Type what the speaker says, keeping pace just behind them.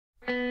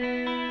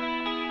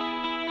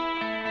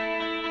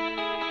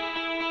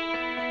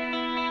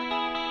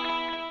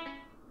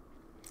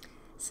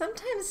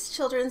Sometimes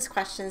children's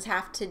questions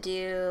have to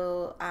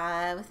do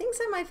with things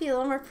that might be a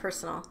little more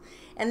personal.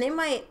 And they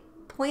might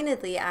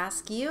pointedly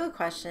ask you a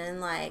question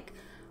like,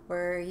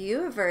 were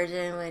you a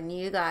virgin when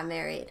you got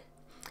married?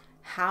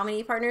 How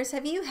many partners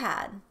have you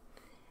had?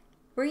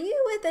 Were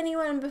you with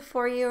anyone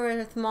before you were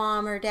with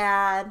mom or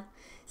dad?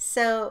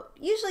 So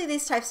usually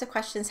these types of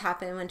questions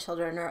happen when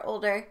children are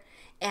older.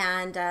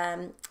 And,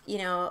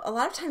 a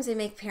lot of times they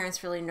make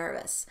parents really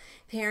nervous.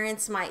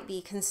 Parents might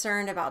be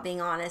concerned about being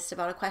honest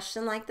about a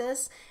question like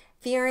this,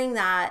 fearing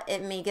that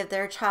it may give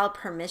their child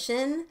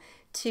permission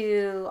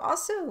to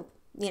also,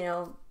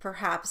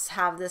 perhaps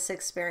have this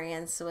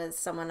experience with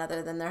someone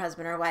other than their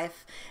husband or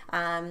wife.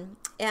 And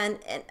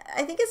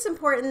I think it's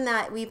important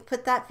that we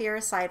put that fear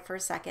aside for a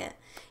second.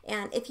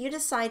 And if you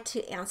decide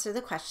to answer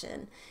the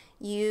question,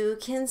 you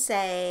can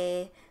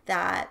say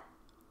that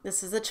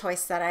this is the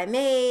choice that I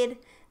made.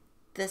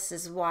 This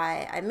is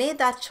why I made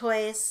that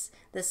choice.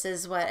 This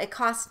is what it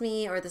cost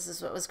me, or this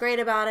is what was great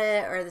about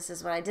it, or this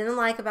is what I didn't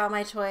like about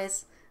my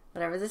choice,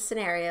 whatever the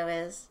scenario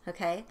is,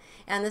 okay?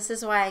 And this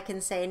is why I can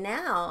say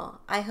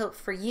now, I hope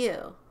for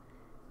you,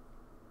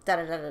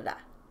 da-da-da-da-da,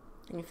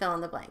 and you fill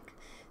in the blank.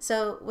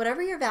 So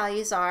whatever your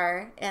values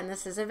are, and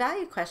this is a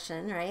value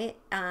question, right?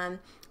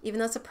 Even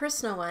though it's a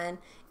personal one,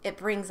 it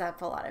brings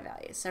up a lot of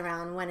values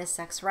around when is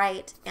sex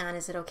right, and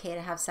is it okay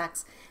to have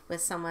sex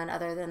with someone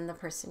other than the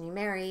person you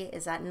marry?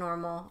 Is that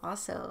normal?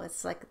 Also,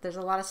 it's like there's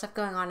a lot of stuff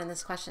going on in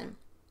this question.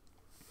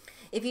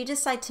 If you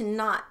decide to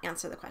not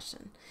answer the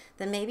question,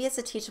 then maybe it's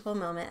a teachable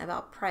moment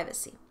about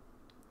privacy.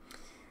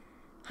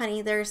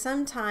 Honey, there are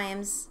some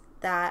times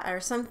that are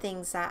some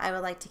things that I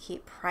would like to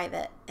keep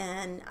private,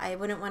 and I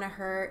wouldn't want to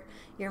hurt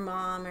your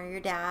mom or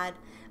your dad.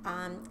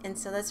 And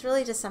so that's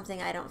really just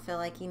something I don't feel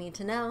like you need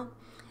to know.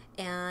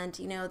 And,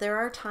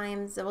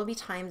 there will be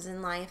times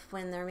in life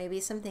when there may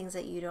be some things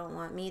that you don't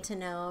want me to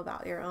know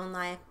about your own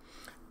life.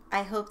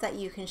 I hope that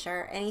you can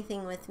share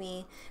anything with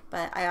me,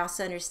 but I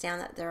also understand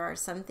that there are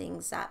some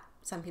things that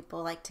some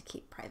people like to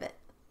keep private.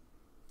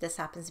 This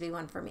happens to be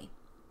one for me.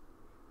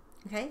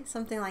 Okay,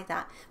 something like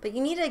that. But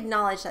you need to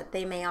acknowledge that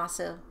they may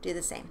also do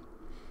the same.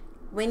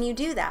 When you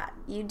do that,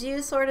 you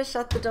do sort of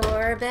shut the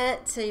door a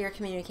bit to your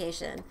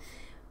communication.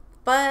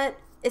 But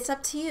it's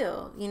up to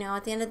you.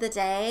 At the end of the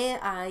day,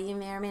 you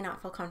may or may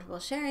not feel comfortable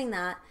sharing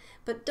that,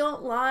 but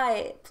don't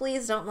lie.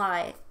 Please don't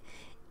lie.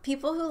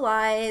 People who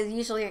lie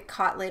usually get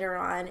caught later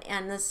on,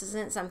 and this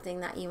isn't something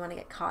that you want to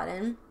get caught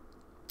in,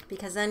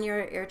 because then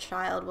your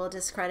child will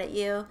discredit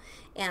you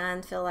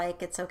and feel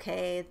like it's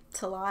okay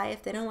to lie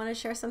if they don't want to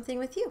share something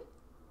with you.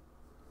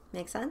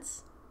 Make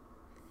sense?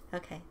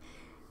 Okay.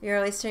 You're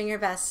always doing your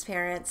best,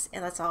 parents,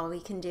 and that's all we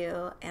can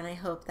do. And I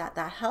hope that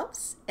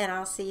helps. And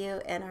I'll see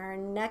you in our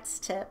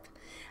next tip,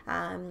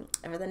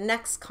 or the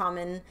next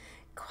common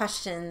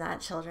question that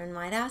children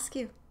might ask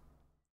you.